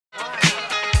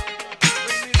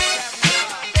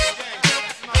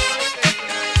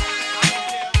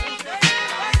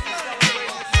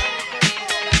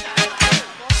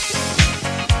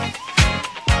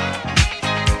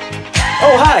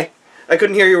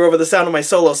couldn't hear you over the sound of my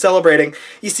solo celebrating.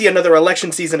 You see, another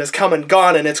election season has come and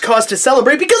gone, and it's cause to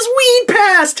celebrate because weed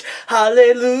passed!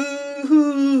 Hallelujah!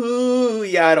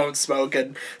 I don't smoke,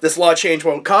 and this law change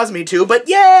won't cause me to, but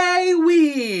yay,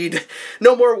 weed!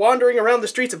 No more wandering around the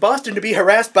streets of Boston to be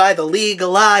harassed by the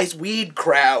legalized weed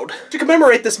crowd. To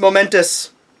commemorate this momentous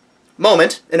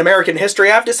moment in American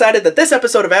history, I've decided that this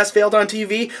episode of As Failed on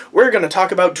TV, we're going to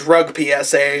talk about drug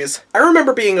PSAs. I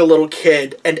remember being a little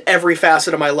kid, and every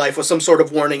facet of my life was some sort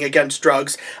of warning against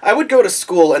drugs. I would go to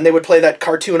school, and they would play that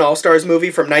cartoon All-Stars movie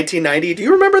from 1990. Do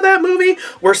you remember that movie?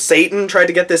 Where Satan tried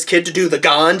to get this kid to do the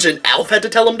ganj, and Alf had to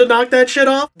tell him to knock that shit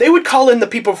off? They would call in the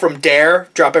people from DARE,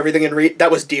 drop everything and read.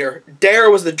 That was DARE. DARE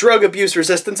was the Drug Abuse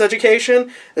Resistance Education,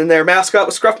 and their mascot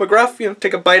was Scruff McGruff, you know,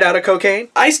 take a bite out of cocaine.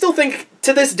 I still think,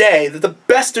 to this day, that the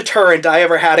best deterrent I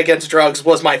ever had against drugs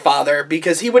was my father,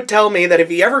 because he would tell me that if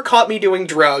he ever caught me doing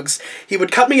drugs, he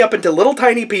would cut me up into little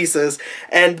tiny pieces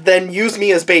and then use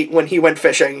me as bait when he went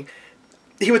fishing.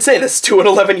 He would say this to an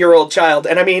 11-year-old child,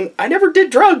 and I mean, I never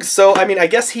did drugs, so I mean, I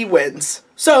guess he wins.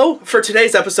 So, for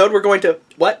today's episode, we're going to...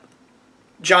 What?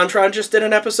 JonTron just did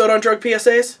an episode on drug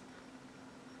PSAs?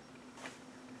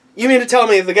 You mean to tell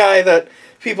me the guy that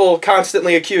people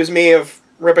constantly accuse me of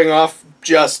ripping off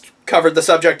just covered the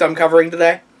subject I'm covering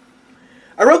today?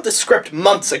 I wrote this script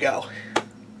months ago.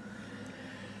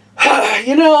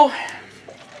 You know,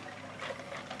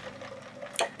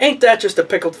 ain't that just a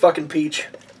pickled fucking peach?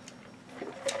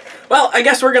 Well, I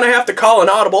guess we're gonna have to call an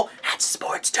audible. That's a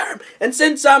sports term. And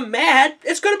since I'm mad,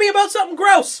 it's gonna be about something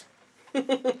gross.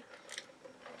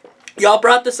 Y'all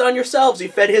brought this on yourselves. You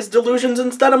fed his delusions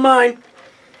instead of mine.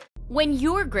 When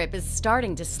your grip is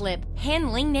starting to slip,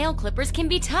 handling nail clippers can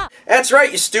be tough. That's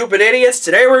right, you stupid idiots.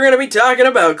 Today we're going to be talking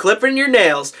about clipping your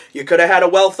nails. You could have had a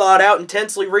well-thought-out,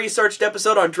 intensely researched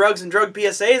episode on drugs and drug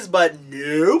PSAs, but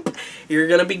nope. You're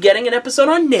going to be getting an episode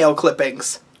on nail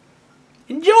clippings.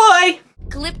 Enjoy!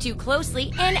 Clip too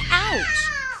closely and ouch!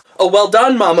 Oh, well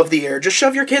done, Mom of the Year. Just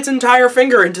shove your kid's entire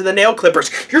finger into the nail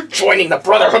clippers. You're joining the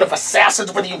Brotherhood of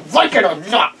Assassins whether you like it or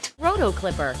not.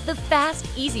 Rotoclipper, the fast,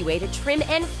 easy way to trim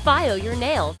and file your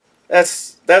nails.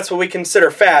 That's what we consider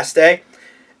fast, eh?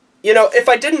 You know, if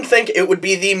I didn't think it would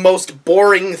be the most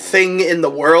boring thing in the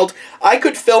world, I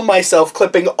could film myself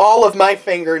clipping all of my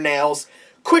fingernails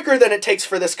quicker than it takes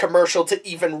for this commercial to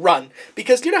even run.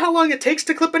 Because you know how long it takes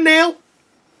to clip a nail?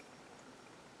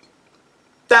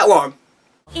 That long.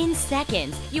 In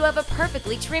seconds, you have a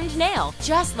perfectly trimmed nail,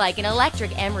 just like an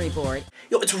electric emery board.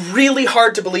 You know, it's really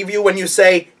hard to believe you when you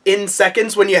say in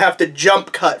seconds when you have to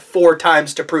jump cut 4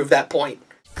 times to prove that point.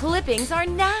 Clippings are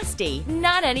nasty.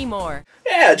 Not anymore.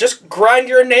 Yeah, just grind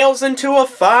your nails into a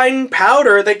fine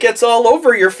powder that gets all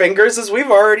over your fingers, as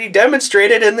we've already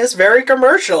demonstrated in this very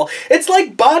commercial. It's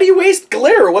like body waste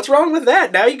glitter. What's wrong with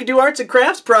that? Now you can do arts and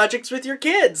crafts projects with your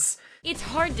kids. It's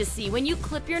hard to see when you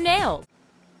clip your nails.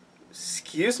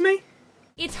 Excuse me?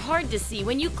 It's hard to see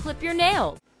when you clip your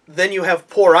nails. Then you have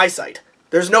poor eyesight.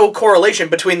 There's no correlation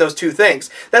between those two things.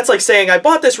 That's like saying, I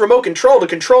bought this remote control to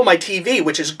control my TV,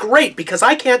 which is great because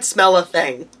I can't smell a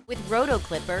thing. With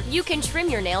Rotoclipper, you can trim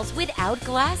your nails without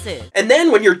glasses. And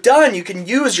then when you're done, you can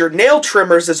use your nail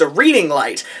trimmers as a reading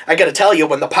light. I gotta tell you,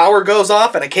 when the power goes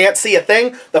off and I can't see a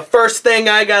thing, the first thing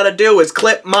I gotta do is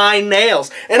clip my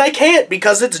nails. And I can't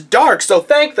because it's dark, so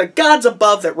thank the gods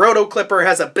above that Rotoclipper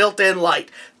has a built-in light.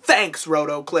 Thanks,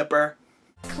 Rotoclipper.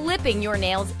 Clipping your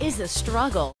nails is a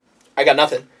struggle. I got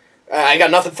nothing. I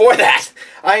got nothing for that.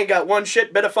 I ain't got one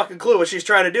shit bit of fucking clue what she's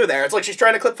trying to do there. It's like she's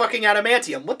trying to clip fucking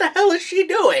adamantium. What the hell is she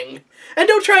doing? And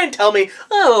don't try and tell me,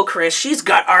 oh, Chris, she's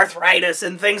got arthritis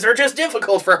and things are just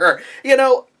difficult for her. You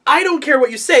know, I don't care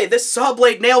what you say, this saw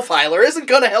blade nail filer isn't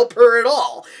gonna help her at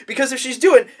all. Because if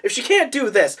she can't do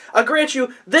this, I'll grant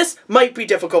you, this might be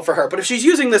difficult for her, but if she's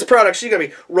using this product, she's gonna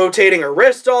be rotating her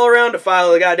wrists all around to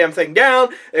file the goddamn thing down.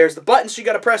 There's the buttons she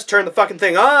gotta press to turn the fucking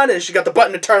thing on, and she got the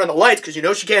button to turn on the lights, because you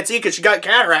know she can't see because she got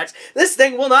cataracts. This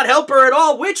thing will not help her at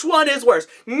all. Which one is worse?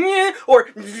 Or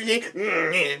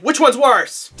which one's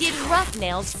worse? Did rough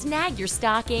nails snag your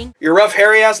stocking? Your rough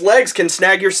hairy-ass legs can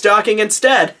snag your stocking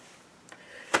instead.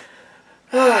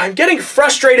 I'm getting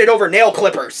frustrated over nail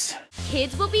clippers.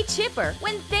 Kids will be chipper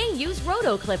when they use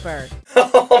Rotoclipper.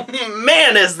 Oh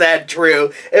man, is that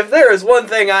true. If there is one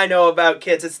thing I know about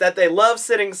kids, it's that they love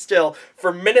sitting still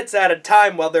for minutes at a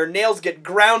time while their nails get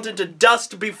ground into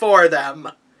dust before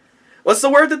them. What's the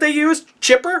word that they use?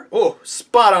 Chipper? Oh,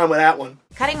 spot on with that one.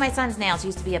 Cutting my son's nails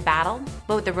used to be a battle,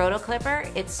 but with the Rotoclipper,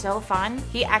 it's so fun.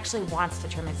 He actually wants to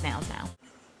trim his nails now.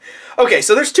 Okay,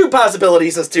 so there's 2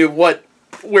 possibilities as to what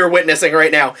we're witnessing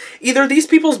right now. Either these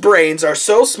people's brains are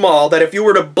so small that if you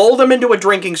were to bowl them into a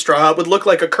drinking straw, it would look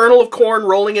like a kernel of corn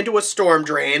rolling into a storm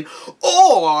drain,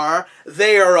 or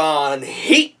they are on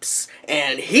heaps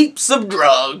and heaps of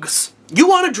drugs. You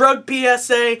want a drug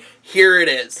PSA? Here it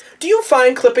is. Do you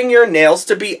find clipping your nails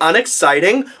to be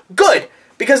unexciting? Good.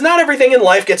 Because not everything in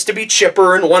life gets to be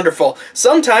chipper and wonderful.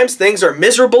 Sometimes things are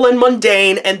miserable and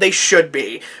mundane, and they should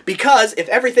be. Because if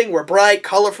everything were bright,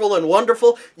 colorful, and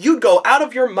wonderful, you'd go out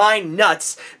of your mind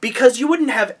nuts because you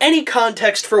wouldn't have any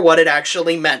context for what it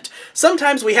actually meant.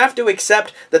 Sometimes we have to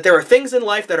accept that there are things in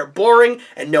life that are boring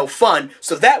and no fun,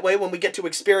 so that way when we get to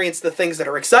experience the things that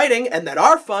are exciting and that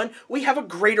are fun, we have a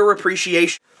greater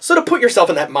appreciation. So to put yourself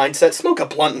in that mindset, smoke a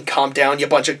blunt and calm down, you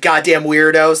bunch of goddamn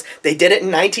weirdos. They did it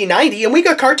in 1990, and we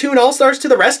got cartoon all-stars to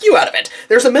the rescue out of it.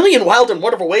 There's a million wild and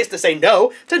wonderful ways to say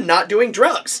no to not doing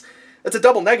drugs. It's a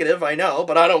double negative, I know,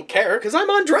 but I don't care, because I'm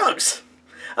on drugs.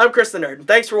 I'm Chris the Nerd, and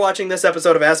thanks for watching this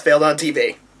episode of As Failed on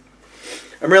TV.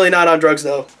 I'm really not on drugs,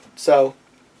 though, so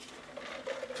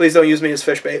please don't use me as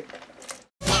fish bait.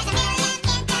 Those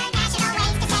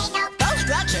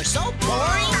drugs are so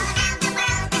boring.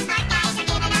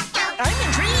 I'm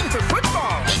in training for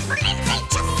football.